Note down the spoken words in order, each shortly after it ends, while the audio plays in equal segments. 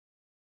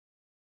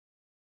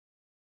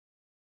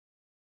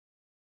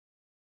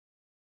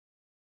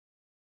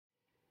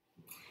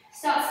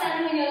Start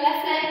standing on your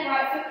left leg,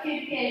 right foot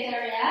coup-de-pied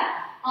derrière.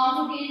 Arms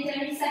will be in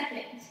every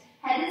second.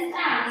 Head is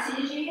down. As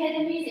soon as you hear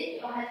the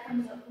music, your head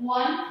comes up.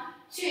 1,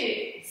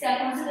 2.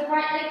 Step onto the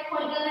right leg,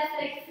 point the left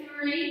leg.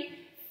 3,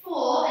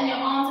 4. And your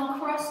arms are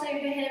crossed over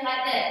here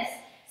like this.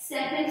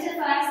 Step into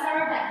first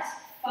arabesque.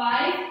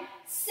 5,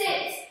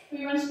 6.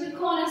 We run to the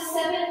corner.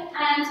 7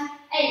 and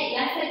 8.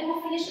 Left leg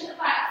will finish at the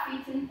back,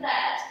 feet in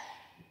third.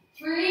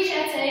 3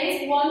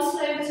 jetés, 1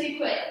 slow, 2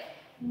 quick.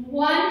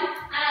 1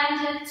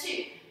 and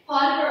 2. Pas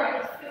de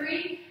bourrée.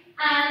 3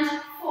 and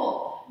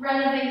 4.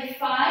 Releve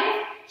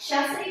 5.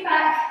 Chassé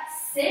back.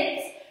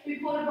 6. We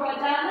pull the ball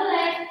down the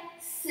leg.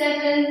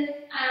 7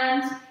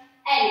 and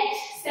 8.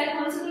 Step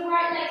onto the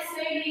right leg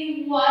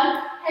slowly. 1.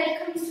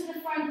 Head comes to the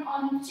front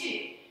on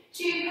 2.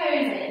 2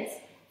 poses.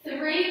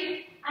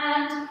 3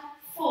 and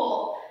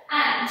 4.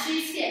 And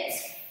 2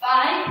 skips.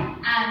 5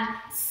 and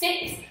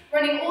 6.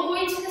 Running all the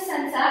way to the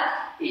centre.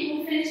 Feet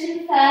will finish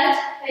in third,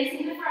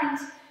 facing the front.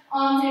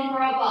 Arms in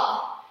bras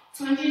bar.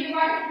 Tendu the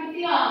right with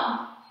the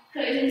arm.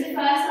 Close into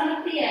first on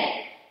a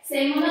plie.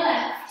 Same on the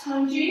left.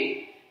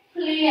 Tendu,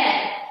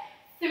 plie.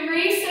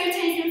 3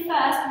 sautés in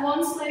first.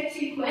 1 slow,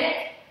 2 quick.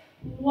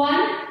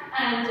 1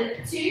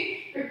 and 2.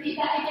 Repeat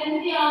that again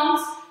with the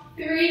arms.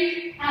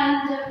 3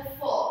 and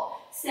 4.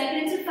 Step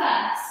into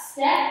first.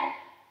 Step,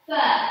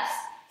 first.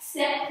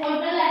 Step,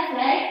 point the left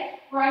leg.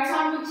 Right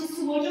arm reaches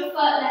towards your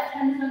foot. Left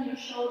hand is on your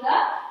shoulder.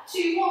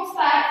 2 walks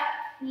back.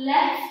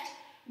 Left,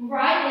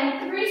 right.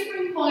 Then 3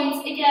 spring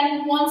points.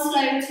 Again, 1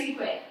 slow, 2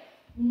 quick.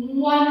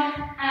 1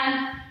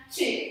 and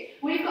 2.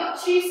 We've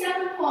got 2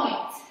 separate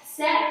points.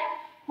 Step,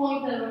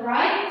 point the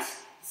right.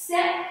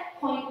 Step,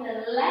 point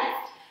the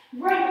left.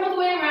 Run all the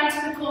way around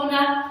to the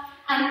corner.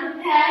 And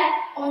prepare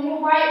on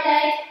your right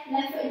leg.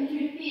 Left foot into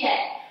the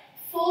pied.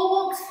 4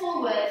 walks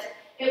forward.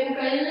 It will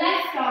go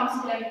left arm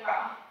to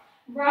demi-bras.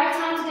 Right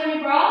arm to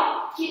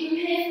demi-bras. Keep them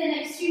here for the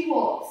next 2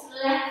 walks.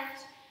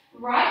 Left,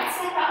 right.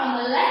 Step out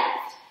on the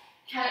left.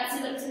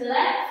 Curtsy look to the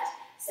left.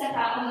 Step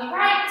out on the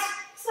right.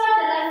 Slide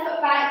the left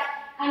foot back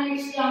and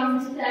reach the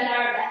arms into third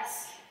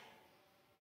arabesque.